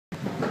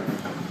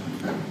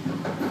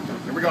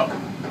we go.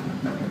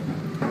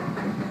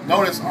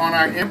 Notice on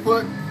our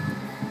input,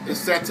 it's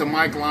set to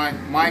mic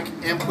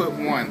input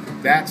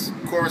 1. That's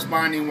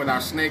corresponding with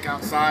our snake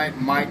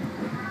outside, mic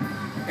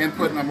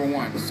input number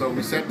 1. So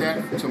we set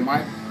that to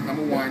mic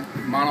number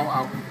 1, mono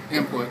out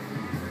input.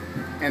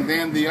 And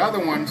then the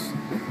other ones,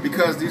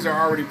 because these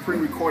are already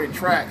pre-recorded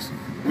tracks,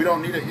 we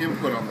don't need an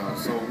input on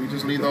those. So we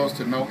just leave those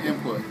to no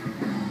input.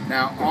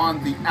 Now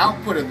on the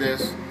output of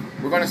this,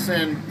 we're going to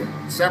send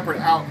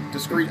separate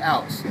discrete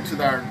outs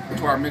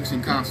to our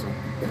mixing console.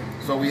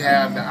 So we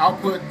have the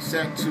output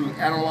set to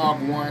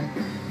analog 1,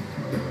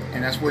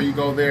 and that's where you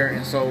go there.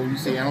 And so you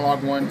see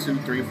analog 1, 2,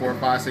 3, 4,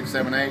 5, 6,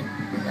 7, 8,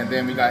 and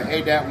then we got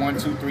ADAT 1,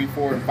 2, 3,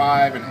 4, and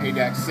 5, and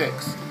ADAT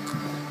 6.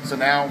 So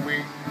now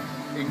we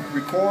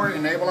record,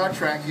 enable our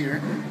track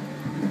here,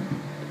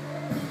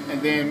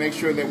 and then make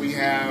sure that we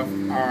have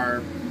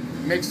our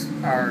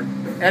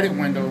edit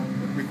window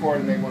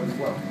record enabled as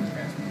well.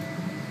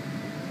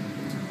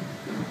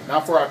 Now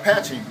for our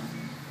patching,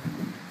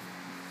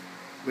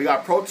 we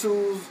got Pro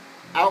Tools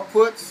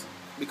outputs,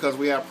 because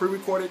we have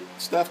pre-recorded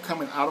stuff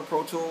coming out of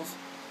Pro Tools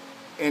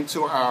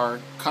into our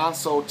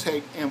console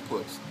tape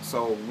inputs.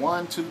 So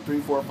 1, 2, 3,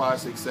 4, 5,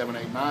 6, 7,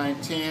 8,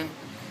 9, 10,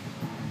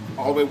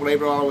 all the way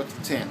labeled all the way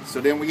to 10.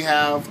 So then we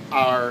have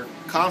our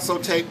console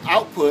tape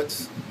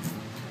outputs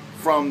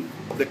from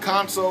the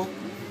console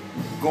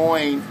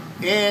going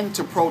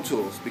into Pro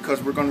Tools,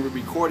 because we're going to be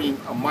recording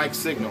a mic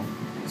signal.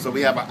 So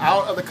we have an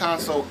out of the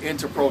console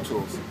into Pro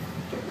Tools.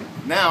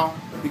 Now,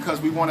 because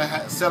we want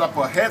to set up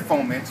a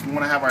headphone mix, we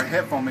want to have our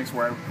headphone mix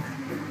where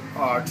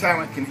our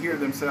talent can hear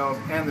themselves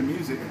and the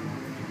music.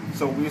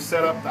 So we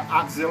set up the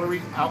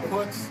auxiliary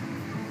outputs.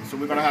 So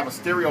we're going to have a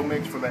stereo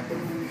mix for the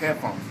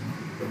headphones.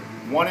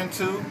 1 and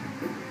 2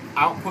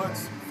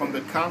 outputs from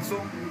the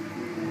console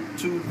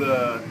to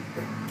the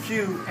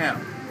Q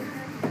amp.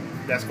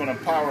 That's going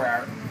to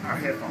power our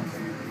headphones.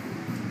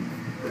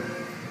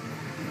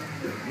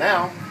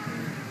 Now,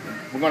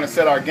 we're going to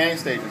set our gain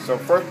staging. So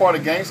first part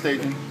of gain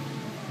staging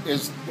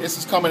is this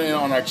is coming in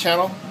on our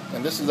channel,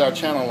 and this is our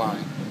channel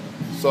line.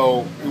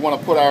 So we want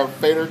to put our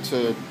fader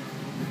to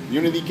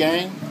unity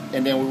gain,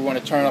 and then we want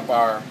to turn up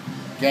our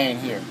gain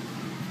here.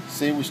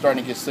 See, we're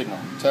starting to get signal.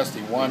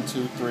 Testing 1,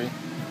 2, 3.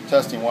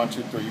 Testing 1,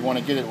 2, 3. You want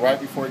to get it right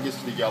before it gets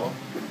to the yellow.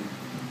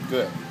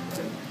 Good.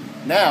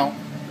 Now,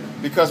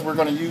 because we're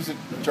going to use it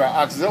to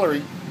our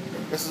auxiliary,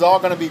 this is all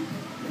going to be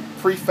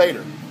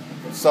pre-fader.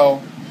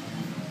 So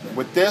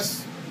with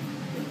this,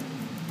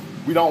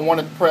 we don't want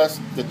to press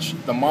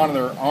the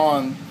monitor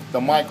on the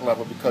mic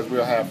level, because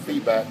we'll have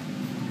feedback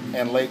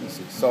and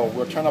latency. So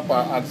we'll turn up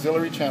our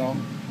auxiliary channel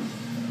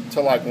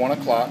to like 1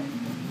 o'clock,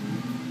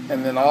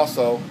 and then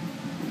also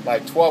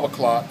like 12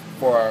 o'clock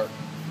for our,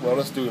 well,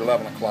 let's do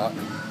 11 o'clock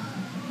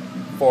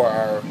for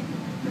our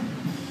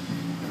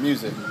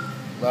music.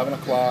 11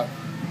 o'clock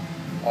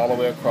all the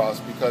way across,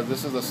 because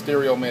this is a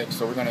stereo mix,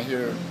 so we're going to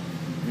hear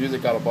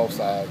music out of both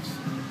sides.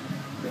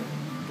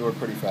 Do it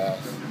pretty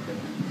fast.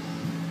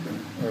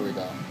 There we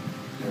go.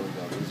 There we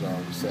go. These are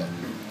already set.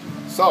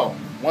 So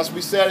once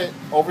we set it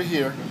over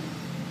here,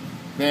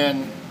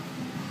 then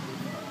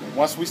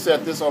once we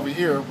set this over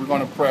here, we're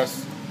going to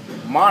press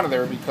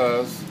monitor,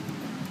 because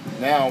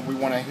now we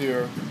want to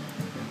hear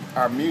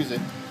our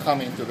music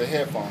coming through the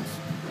headphones.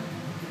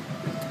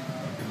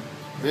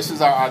 This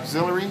is our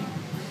auxiliary.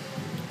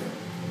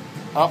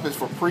 Up is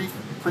for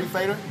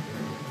pre-fader.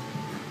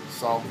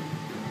 So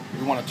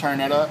we want to turn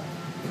that up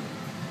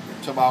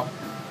to about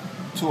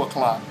 2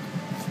 o'clock.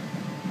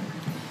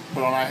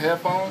 Put on our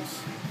headphones.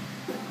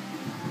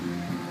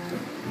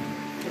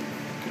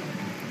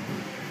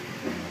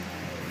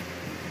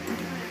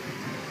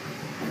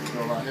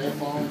 Put on our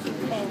headphones. We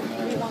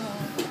want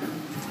to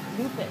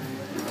loop it.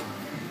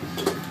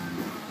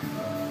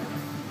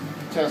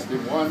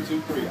 Testing 1,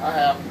 2, 3. I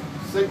have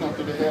signal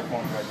through the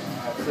headphones right now.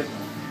 I have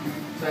signal.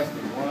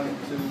 Testing 1,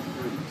 2,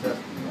 3.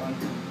 Testing 1,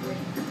 2,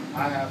 3. I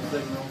have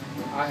signal.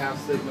 I have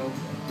signal.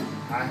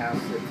 I have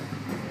signal.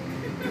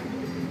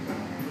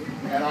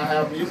 And I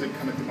have music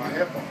coming through my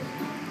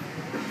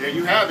headphones. There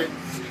you have it.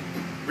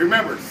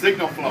 Remember,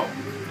 signal flow.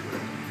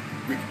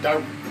 We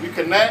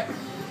connect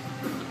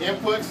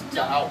inputs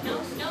to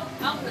outputs. No,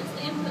 outputs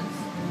to inputs.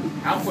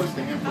 Outputs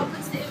to inputs.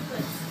 Outputs to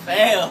inputs.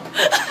 Fail.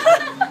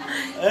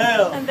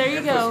 Fail. And there you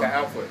Inputs go. to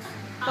outputs.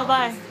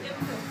 Bye-bye.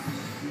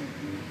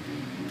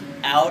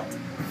 Out,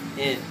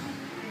 in.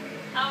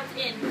 Out,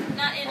 in.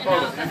 Not in and Oh,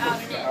 out, but out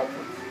and in.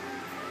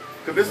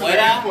 Because this is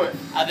Fuera, the input.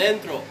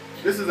 adentro.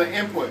 This is the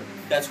input.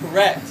 That's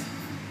correct.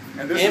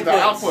 And this is the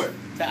output.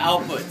 To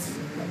outputs.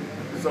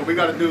 So we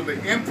got to do the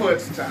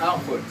inputs to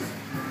outputs.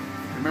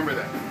 Remember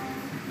that.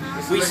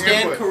 This We is the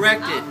stand input.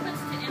 corrected. Outputs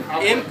to inputs.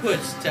 Output.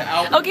 Inputs to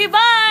outputs. Okay,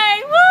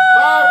 bye! Woo!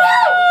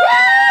 Bye.